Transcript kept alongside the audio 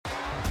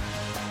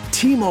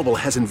T-Mobile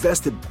has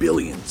invested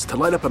billions to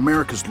light up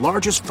America's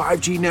largest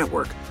 5G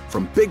network,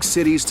 from big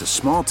cities to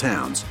small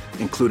towns,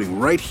 including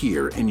right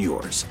here in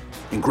yours.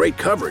 And great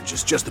coverage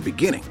is just the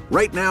beginning.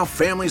 Right now,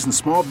 families and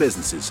small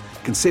businesses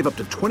can save up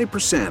to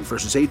 20%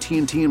 versus AT&T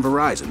and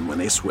Verizon when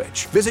they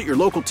switch. Visit your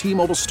local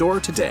T-Mobile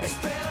store today.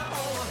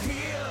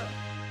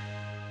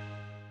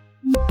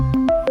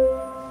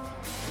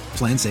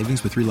 Plan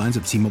savings with 3 lines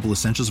of T-Mobile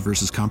Essentials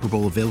versus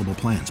comparable available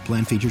plans.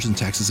 Plan features and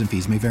taxes and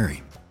fees may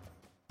vary.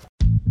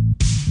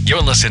 You're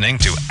listening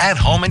to At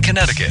Home in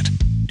Connecticut,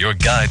 your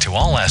guide to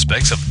all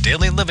aspects of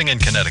daily living in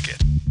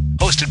Connecticut.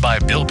 Hosted by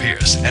Bill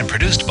Pierce and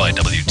produced by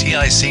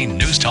WTIC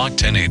News Talk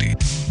 1080.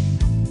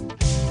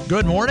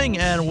 Good morning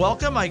and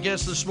welcome. My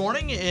guest this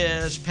morning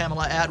is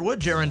Pamela Atwood,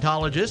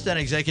 gerontologist and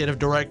executive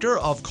director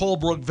of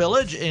Colebrook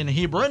Village in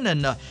Hebron.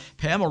 And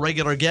Pam, a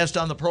regular guest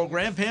on the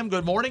program. Pam,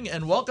 good morning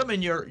and welcome.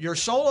 And you're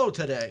solo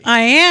today.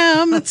 I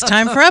am. It's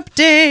time for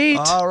update.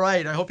 All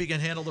right. I hope you can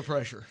handle the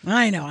pressure.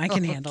 I know. I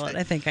can handle it.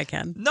 I think I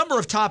can. Number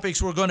of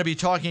topics we're going to be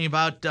talking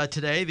about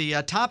today.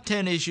 The top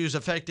 10 issues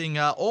affecting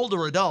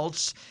older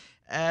adults.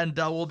 And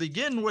we'll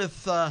begin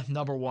with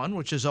number one,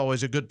 which is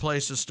always a good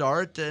place to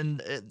start,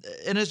 and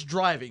it's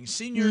driving.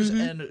 Seniors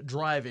and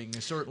driving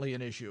is certainly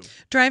an issue.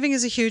 Driving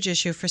is a huge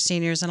issue for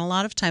seniors, and a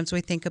lot of times we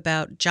think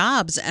about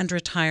jobs and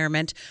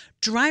retirement.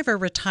 Driver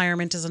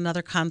retirement is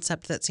another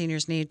concept that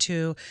seniors need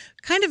to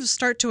kind of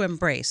start to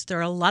embrace. There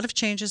are a lot of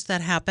changes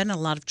that happen. A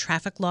lot of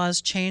traffic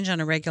laws change on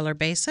a regular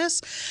basis.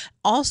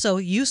 Also,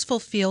 useful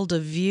field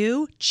of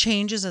view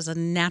changes as a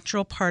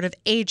natural part of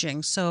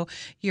aging. So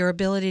your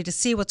ability to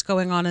see what's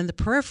going on in the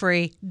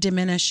periphery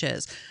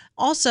diminishes.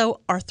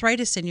 Also,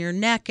 arthritis in your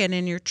neck and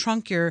in your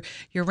trunk, your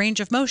range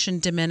of motion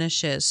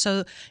diminishes.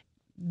 So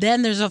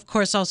then there's, of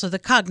course, also the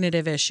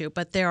cognitive issue,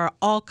 but there are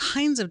all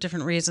kinds of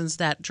different reasons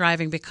that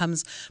driving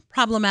becomes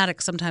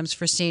problematic sometimes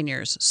for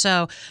seniors.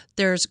 So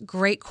there's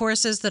great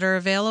courses that are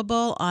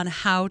available on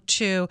how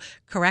to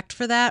correct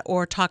for that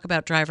or talk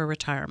about driver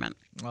retirement.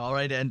 All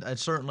right, and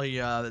certainly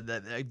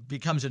that it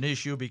becomes an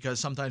issue because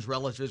sometimes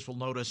relatives will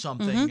notice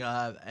something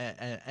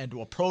and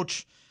to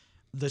approach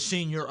the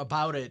senior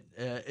about it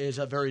is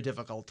a very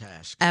difficult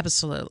task.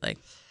 Absolutely.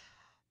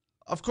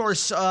 Of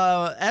course,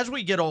 as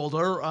we get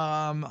older,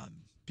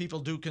 people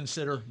do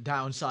consider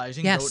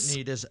downsizing, don't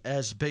need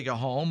as big a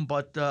home.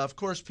 But, of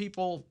course,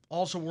 people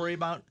also worry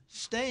about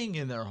staying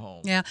in their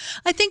home. Yeah.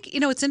 I think,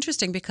 it's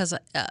interesting because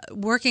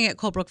working at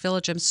Colebrook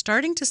Village, I'm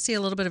starting to see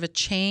a little bit of a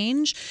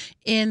change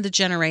in the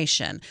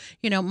generation.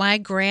 My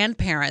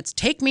grandparents,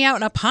 take me out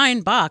in a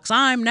pine box.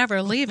 I'm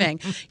never leaving.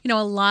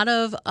 A lot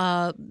of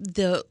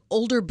the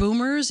older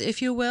boomers,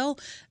 if you will,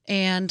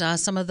 and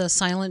some of the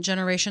silent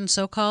generation,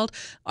 so-called,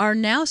 are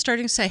now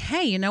starting to say,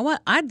 hey, you know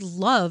what? I'd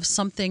love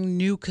something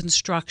new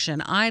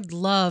construction. I'd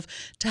love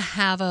to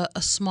have a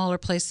smaller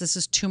place. This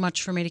is too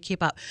much for me to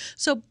keep up.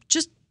 So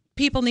just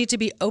people need to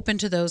be open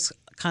to those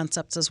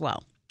concepts as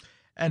well.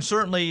 And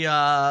certainly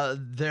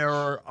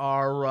there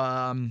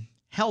are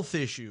health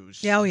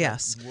issues. Oh,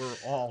 yes. We're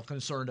all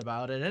concerned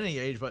about at any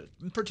age, but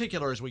in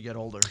particular as we get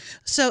older.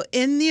 So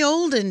in the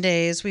olden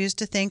days, we used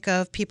to think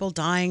of people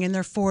dying in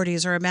their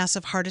 40s or a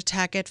massive heart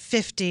attack at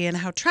 50 and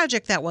how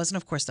tragic that was. And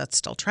of course, that's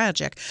still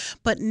tragic.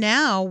 But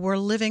now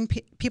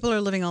people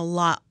are living a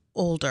lot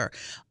older.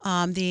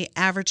 The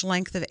average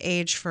length of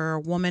age for a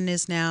woman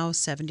is now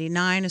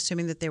 79,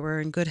 assuming that they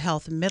were in good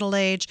health and middle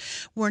age.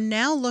 We're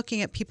now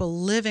looking at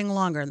people living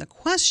longer. And the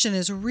question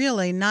is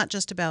really not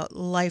just about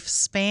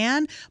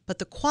lifespan, but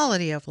the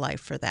quality of life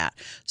for that.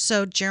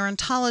 So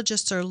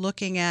gerontologists are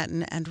looking at,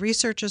 and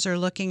researchers are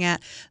looking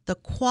at the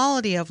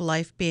quality of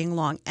life being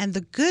long. And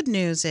the good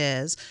news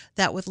is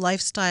that with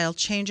lifestyle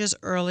changes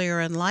earlier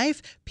in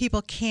life,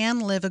 people can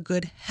live a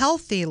good,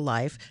 healthy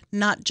life,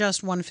 not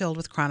just one filled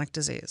with chronic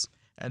disease.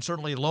 And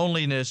certainly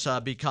loneliness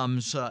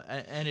becomes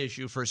an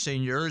issue for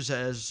seniors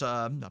as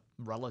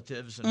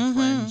relatives and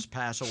friends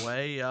pass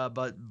away.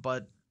 But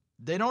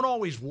they don't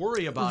always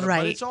worry about it,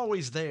 but it's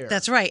always there.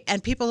 That's right.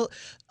 And people,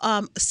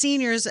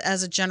 seniors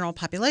as a general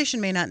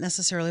population may not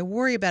necessarily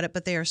worry about it,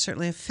 but they are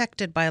certainly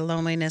affected by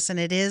loneliness. And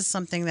it is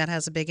something that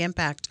has a big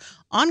impact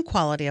on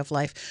quality of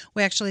life.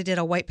 We actually did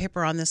a white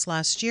paper on this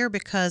last year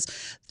because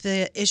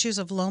the issues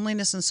of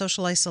loneliness and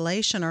social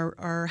isolation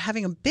are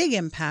having a big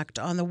impact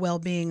on the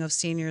well-being of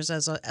seniors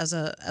as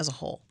a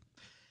whole.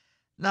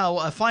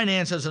 Now,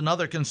 finance is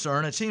another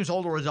concern. It seems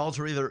older adults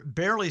are either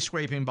barely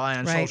scraping by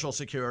on Social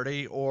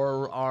Security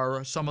or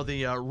are some of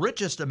the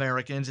richest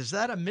Americans. Is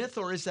that a myth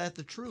or is that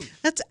the truth?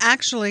 That's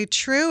actually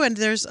true. And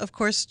there's, of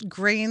course,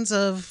 grains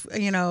of,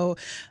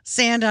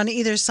 sand on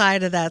either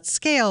side of that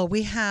scale.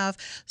 We have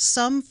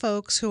some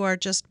folks who are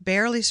just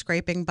barely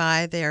scraping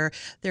by. They're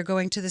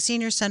going to the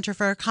senior center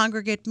for a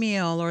congregate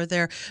meal, or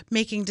they're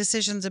making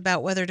decisions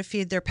about whether to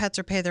feed their pets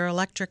or pay their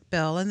electric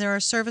bill. And there are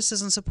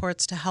services and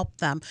supports to help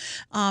them.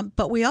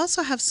 But we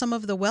also have some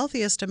of the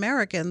wealthiest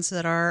Americans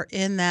that are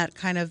in that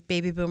kind of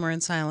baby boomer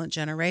and silent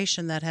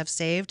generation that have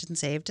saved and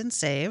saved and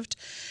saved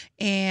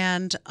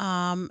and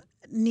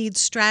need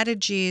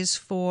strategies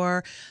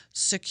for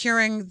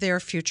securing their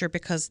future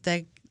because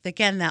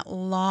again, that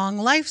long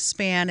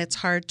lifespan, it's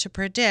hard to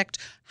predict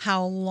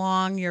how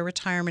long your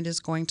retirement is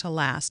going to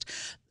last.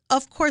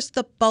 Of course,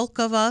 the bulk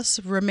of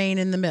us remain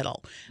in the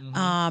middle.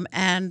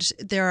 And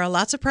there are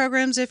lots of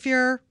programs if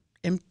you're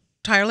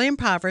entirely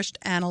impoverished,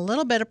 and a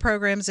little bit of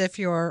programs if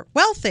you're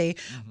wealthy,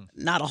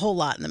 not a whole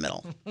lot in the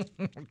middle.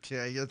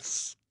 Okay,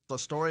 it's the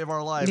story of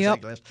our lives,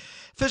 Yep. I guess.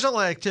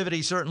 Physical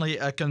activity certainly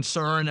a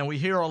concern, and we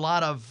hear a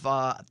lot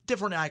of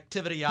different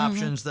activity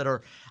options that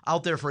are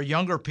out there for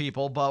younger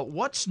people. But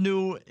what's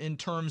new in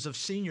terms of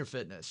senior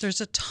fitness? There's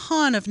a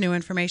ton of new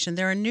information.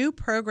 There are new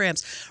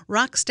programs.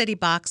 Rocksteady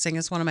Boxing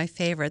is one of my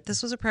favorite.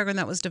 This was a program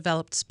that was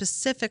developed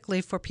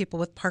specifically for people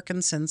with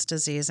Parkinson's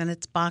disease, and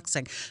it's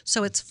boxing.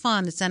 So it's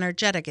fun, it's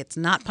energetic, it's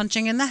not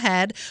punching in the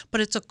head,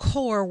 but it's a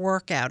core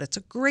workout. It's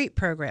a great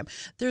program.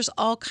 There's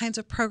all kinds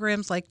of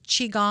programs like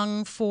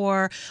Qigong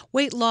for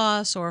weight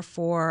loss or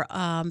for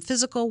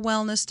physical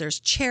wellness. There's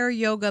chair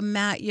yoga,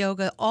 mat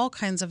yoga, all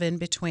kinds of in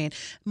between.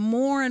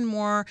 More and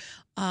more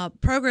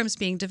programs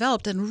being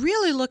developed and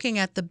really looking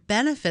at the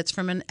benefits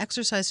from an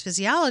exercise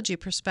physiology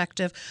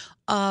perspective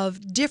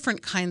of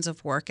different kinds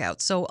of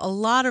workouts. So a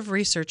lot of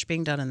research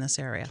being done in this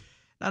area.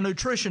 Now,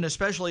 nutrition,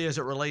 especially as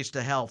it relates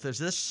to health, is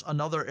this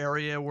another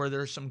area where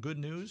there's some good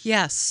news?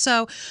 Yes.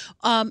 So,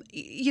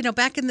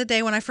 back in the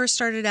day when I first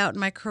started out in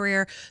my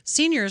career,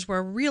 seniors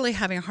were really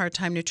having a hard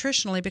time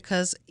nutritionally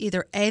because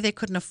either A, they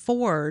couldn't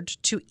afford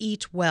to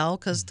eat well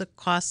because the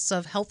costs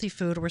of healthy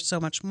food were so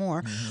much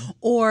more,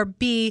 or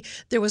B,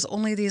 there was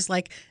only these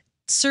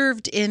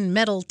served in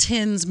metal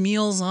tins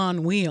meals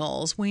on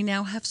wheels. We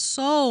now have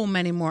so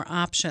many more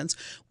options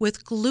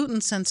with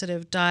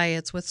gluten-sensitive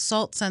diets, with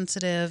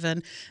salt-sensitive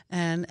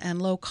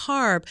and low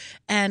carb,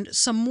 and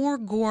some more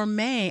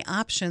gourmet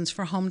options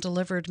for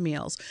home-delivered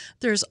meals.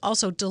 There's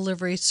also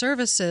delivery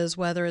services,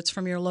 whether it's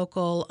from your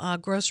local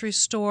grocery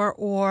store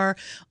or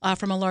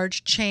from a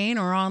large chain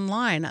or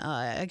online.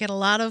 I get a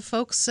lot of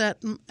folks at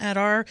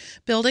our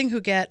building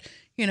who get,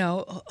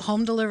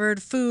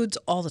 home-delivered foods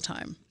all the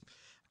time.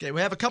 Okay, we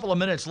have a couple of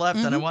minutes left,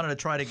 and I wanted to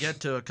try to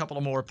get to a couple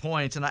of more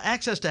points. And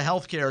access to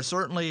health care,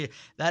 certainly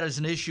that is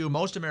an issue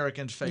most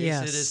Americans face.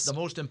 Yes. It is the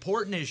most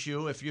important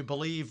issue, if you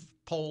believe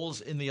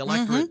polls in the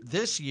electorate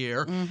this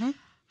year.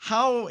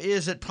 How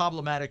is it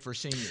problematic for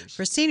seniors?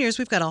 For seniors,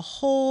 we've got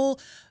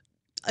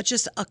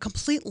just a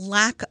complete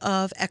lack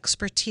of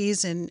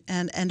expertise and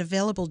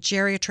available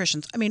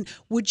geriatricians. I mean,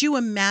 would you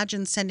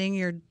imagine sending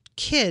your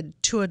kid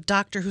to a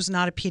doctor who's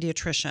not a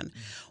pediatrician?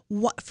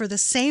 For the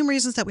same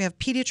reasons that we have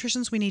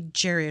pediatricians, we need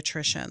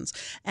geriatricians.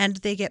 And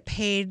they get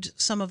paid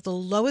some of the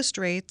lowest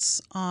rates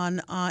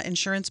on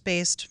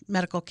insurance-based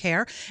medical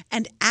care,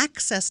 and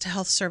access to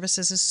health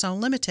services is so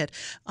limited.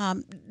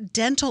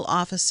 Dental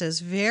offices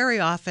very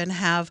often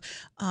have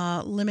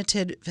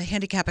limited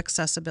handicap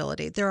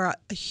accessibility. There are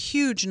a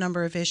huge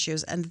number of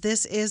issues, and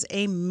this is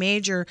a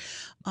major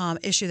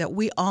issue that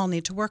we all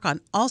need to work on.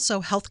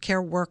 Also,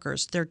 healthcare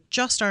workers. There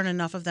just aren't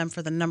enough of them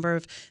for the number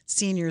of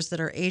seniors that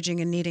are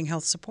aging and needing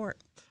health support.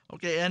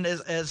 Okay, and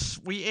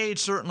as we age,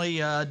 certainly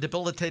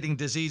debilitating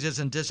diseases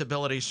and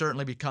disabilities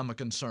certainly become a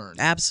concern.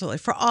 Absolutely.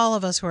 For all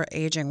of us who are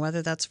aging,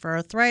 whether that's for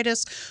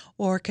arthritis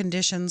or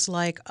conditions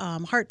like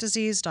heart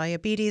disease,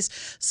 diabetes,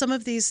 some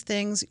of these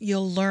things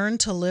you'll learn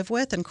to live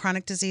with, and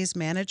chronic disease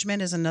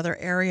management is another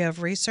area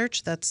of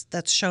research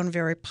that's shown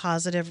very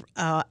positive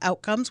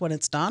outcomes when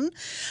it's done.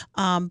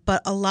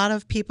 But a lot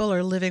of people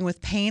are living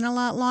with pain a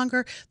lot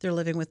longer. They're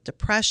living with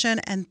depression,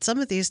 and some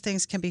of these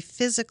things can be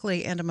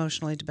physically and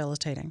emotionally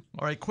debilitating.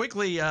 All right,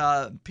 quickly,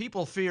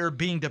 people fear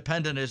being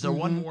dependent. Is there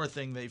one more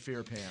thing they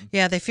fear, Pam?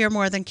 Yeah, they fear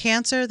more than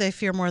cancer. They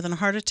fear more than a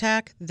heart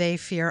attack. They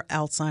fear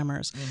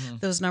Alzheimer's.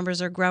 Those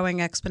numbers are growing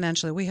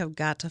exponentially. We have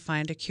got to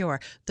find a cure.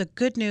 The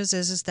good news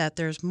is that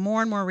there's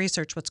more and more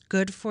research. What's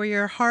good for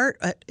your heart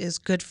is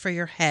good for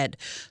your head.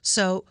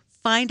 So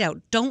find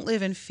out. Don't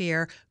live in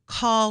fear.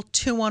 Call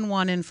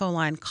 211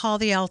 InfoLine. Call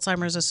the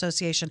Alzheimer's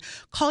Association.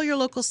 Call your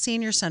local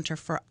senior center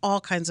for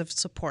all kinds of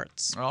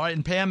supports. All right,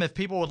 and Pam, if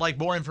people would like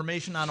more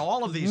information on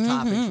all of these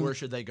topics, where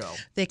should they go?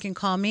 They can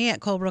call me at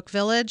Colebrook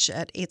Village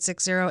at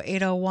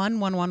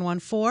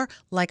 860-801-1114.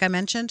 Like I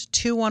mentioned,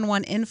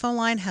 211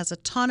 InfoLine has a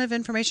ton of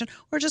information,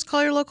 or just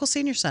call your local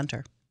senior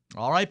center.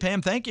 All right,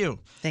 Pam, thank you.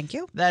 Thank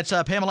you. That's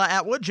Pamela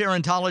Atwood,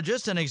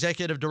 gerontologist and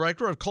executive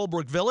director of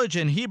Colebrook Village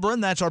in Hebron.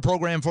 That's our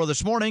program for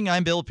this morning.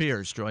 I'm Bill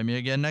Pierce. Join me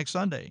again next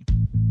Sunday.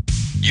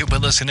 You've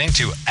been listening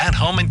to At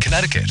Home in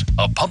Connecticut,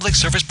 a public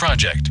service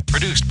project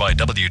produced by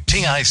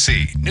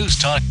WTIC News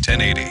Talk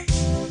 1080.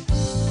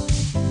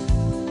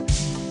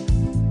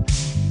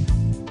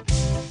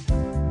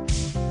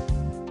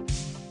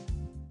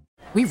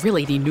 We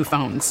really need new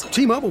phones.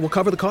 T-Mobile will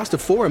cover the cost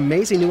of 4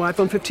 amazing new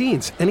iPhone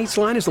 15s, and each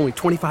line is only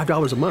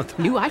 $25 a month.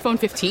 New iPhone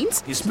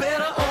 15s? It's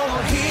better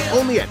over here.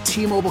 Only at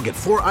T-Mobile, get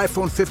 4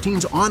 iPhone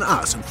 15s on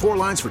us and 4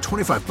 lines for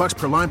 $25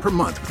 per line per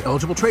month with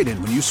eligible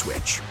trade-in when you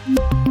switch.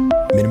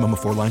 Minimum of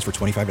 4 lines for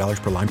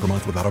 $25 per line per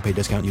month with autopay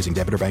discount using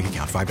debit or bank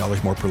account.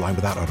 $5 more per line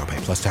without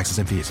autopay, plus taxes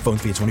and fees. Phone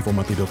fee at 24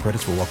 monthly bill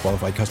credits for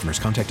well-qualified customers.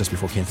 Contact us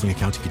before canceling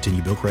account to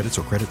continue bill credits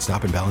or credit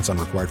stop and balance on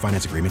required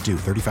finance agreement due.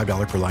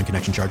 $35 per line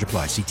connection charge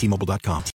applies. See T-Mobile.com.